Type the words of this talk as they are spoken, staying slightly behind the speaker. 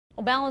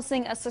Well,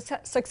 balancing a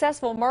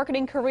successful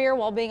marketing career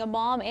while being a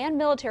mom and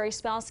military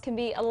spouse can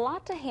be a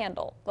lot to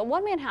handle. But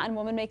one Manhattan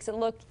woman makes it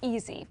look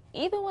easy,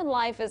 even when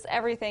life is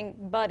everything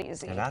but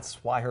easy. And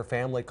that's why her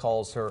family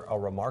calls her a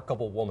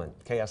remarkable woman.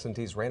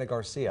 KSNT's Raina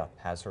Garcia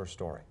has her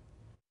story.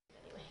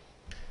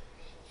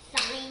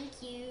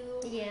 Thank you.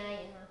 Yeah.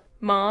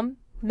 Mom,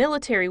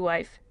 military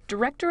wife,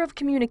 director of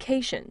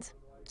communications,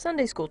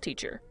 Sunday school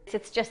teacher.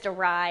 It's just a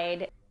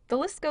ride. The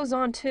list goes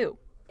on too.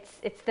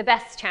 It's the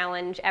best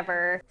challenge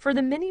ever. For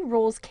the many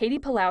roles Katie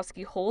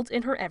Pawlosky holds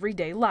in her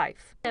everyday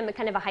life. I'm a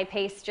kind of a high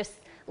pace,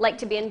 just like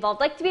to be involved,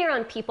 like to be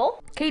around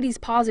people. Katie's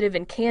positive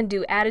and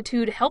can-do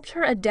attitude helped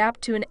her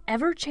adapt to an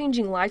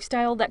ever-changing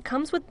lifestyle that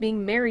comes with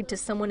being married to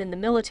someone in the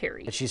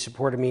military. She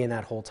supported me in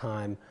that whole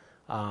time,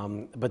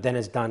 but then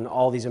has done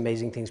all these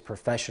amazing things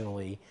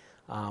professionally,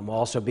 while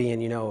also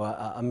being,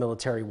 a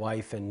military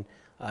wife and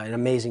an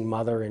amazing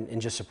mother,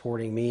 and just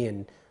supporting me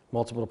in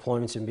multiple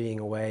deployments and being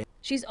away.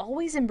 She's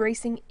always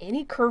embracing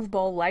any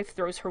curveball life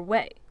throws her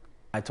way.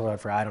 I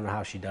told her I don't know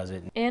how she does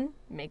it. And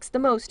makes the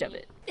most of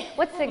it.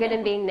 What's the good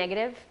in being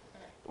negative?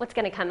 What's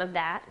going to come of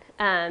that?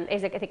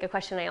 Is I think a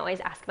question I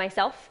always ask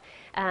myself.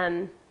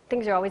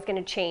 Things are always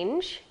going to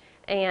change,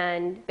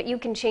 but you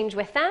can change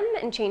with them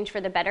and change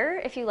for the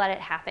better if you let it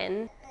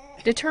happen.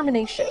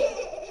 Determination,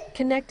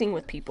 connecting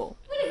with people.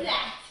 What is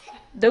that?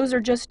 Those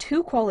are just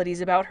two qualities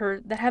about her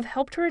that have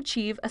helped her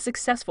achieve a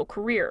successful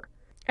career.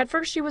 At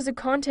first, she was a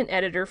content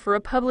editor for a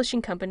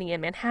publishing company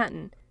in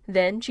Manhattan.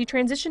 Then she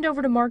transitioned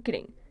over to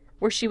marketing,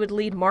 where she would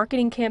lead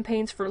marketing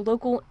campaigns for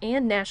local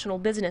and national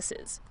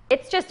businesses.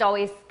 It's just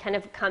always kind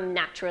of come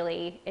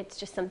naturally. It's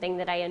just something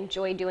that I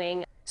enjoy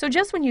doing. So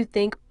just when you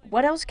think,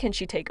 what else can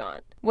she take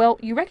on? Well,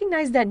 you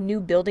recognize that new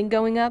building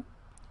going up?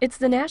 It's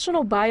the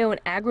National Bio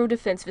and Agro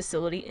Defense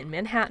Facility in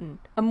Manhattan,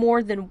 a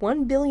more than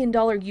 $1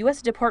 billion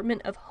U.S.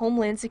 Department of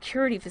Homeland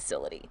Security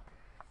facility.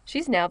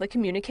 She's now the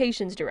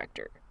communications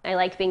director. I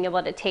like being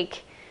able to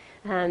take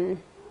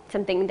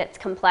something that's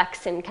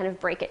complex and kind of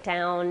break it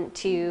down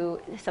to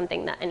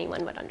something that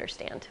anyone would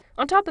understand.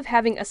 On top of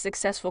having a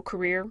successful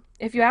career,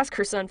 if you ask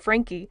her son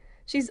Frankie,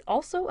 she's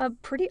also a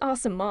pretty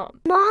awesome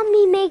mom.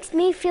 Mommy makes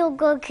me feel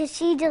good because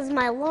she does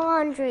my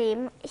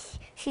laundry.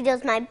 She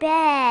does my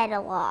bed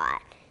a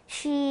lot.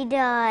 She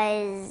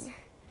does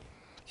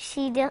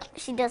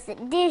the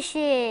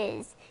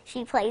dishes.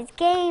 She plays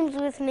games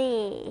with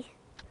me.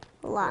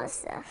 A lot of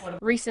stuff.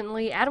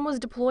 Recently, Adam was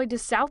deployed to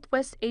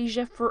Southwest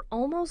Asia for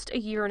almost a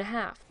year and a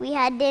half. We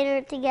had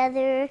dinner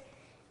together.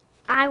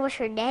 I was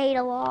her date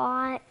a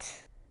lot.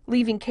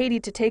 Leaving Katie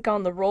to take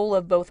on the role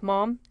of both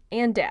mom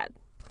and dad.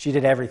 She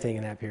did everything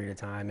in that period of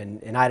time,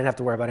 and I didn't have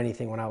to worry about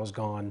anything when I was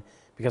gone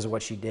because of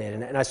what she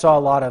did. And I saw a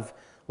lot of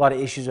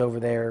issues over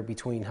there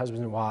between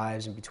husbands and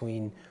wives and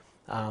between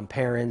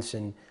parents,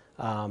 and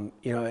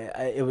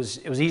it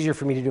was easier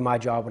for me to do my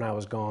job when I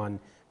was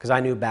gone, because I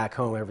knew back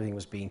home everything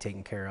was being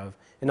taken care of,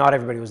 and not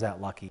everybody was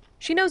that lucky.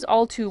 She knows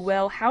all too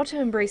well how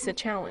to embrace a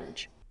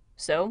challenge.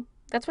 So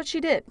that's what she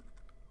did,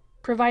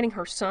 providing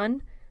her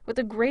son with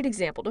a great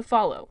example to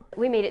follow.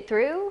 We made it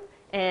through,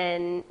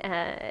 and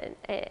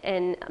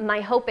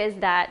my hope is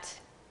that,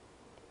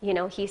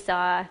 he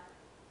saw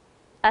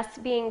us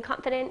being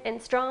confident and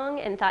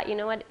strong and thought, you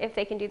know what, if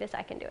they can do this,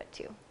 I can do it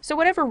too. So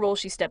whatever role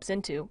she steps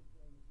into,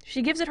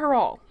 she gives it her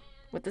all,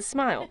 with a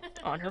smile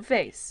on her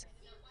face.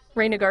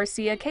 Raina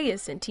Garcia,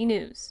 KSNT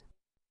News.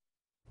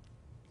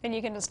 And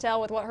you can just tell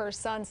with what her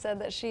son said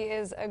that she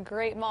is a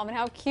great mom, and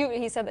how cute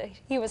he said that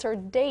he was her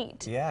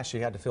date. Yeah,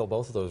 she had to fill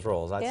both of those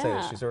roles. I'd say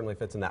that she certainly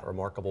fits in that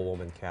remarkable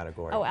woman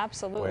category. Oh,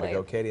 absolutely. Way to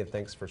go, Katie, and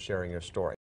thanks for sharing your story.